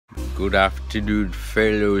Good afternoon,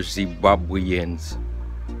 fellow Zimbabweans.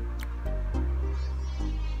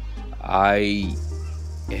 I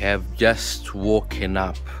have just woken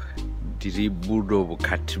up. Diribudo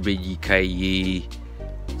bukatibejika ye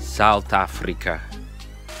South Africa.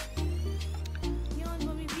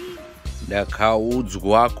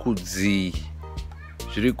 Ndakaudzwa kudzi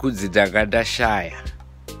zviri kudzi ndakandashaya.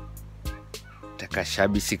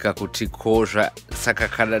 Ndakashabisika kuti kozva, saka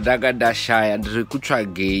kana ndanga ndashaya ndiri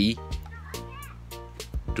kutsvagei.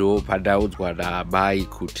 Ndo pandaudzwa naamai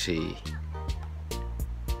kuti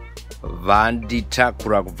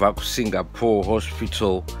vanditakura kubva kuSingapore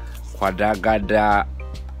hospital kwandanga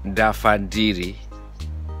ndafa ndiri,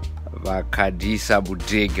 vakandiisa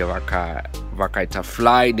mudhenge vakaita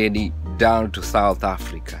fly neni down to South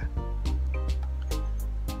Africa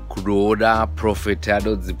kunoona prophet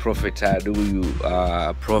anonzi prophet anuyu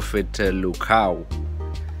prophet Lukau.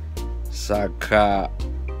 Saka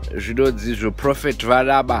zvinonzi izvo prophet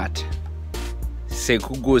vanabata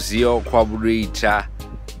sekungozivawo kwamunoita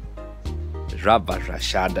zvabva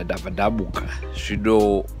zvashanda. ndabva ndamuka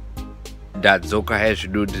zvino ndadzoka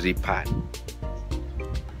hezvino ndiri pano.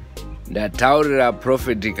 Ndataurira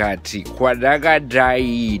prophet ndikati kwandanga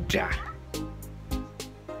ndaita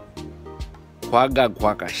kwanga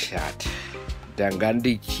kwakashata. Ndanga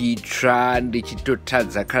ndichitsva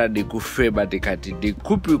ndichitotadza kana ndikufema, ndikati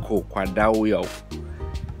ndikupiko kwandauya uku.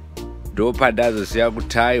 Ndo pandazoziva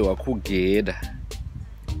kuti aiwa kugehena.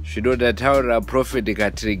 Zvino ndataurira prophet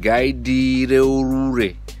ndikati regai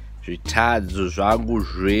ndireurure zvitadzo zvangu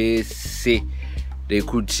zvese,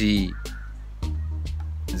 nekuti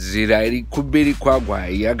nzira iri kumberi kwangu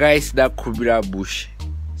yanga isina kumbira mushe.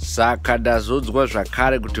 Saka ndazodzwa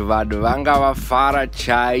zvakare kuti vanhu vanga vafara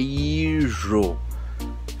chaizvo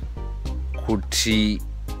kuti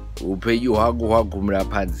upenyu hwangu hwagumira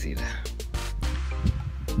panzira.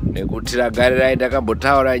 Nekuti rangarirai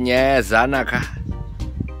ndakambotaura nyaya yazana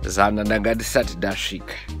ndanga ndisati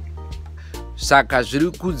ndasvika. Saka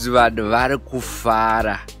zviri kunzi vanhu vari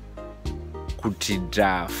kufara kuti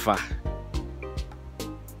ndafa.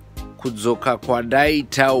 Kudzoka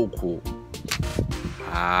kwandaita uku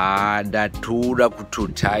ndatoda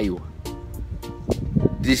kutotaiwa.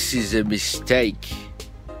 This is a mistake.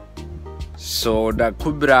 So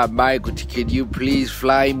ndakumbira amai kuti can you please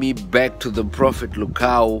fly me back to the prophet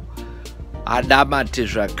Lukau adamate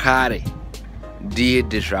zvakare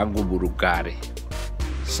ndiende zvangu murugare.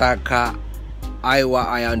 Saka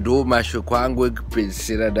aiwa aya ndo mashoko angu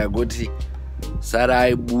ekupedzisira. ndangoti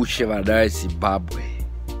sarai bushe vana veZimbabwe,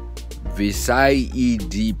 bvisai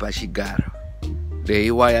idi pachigaro.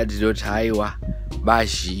 Ndeiwaya ndinoti haiwa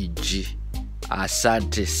mazhinji,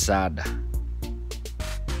 asante sana.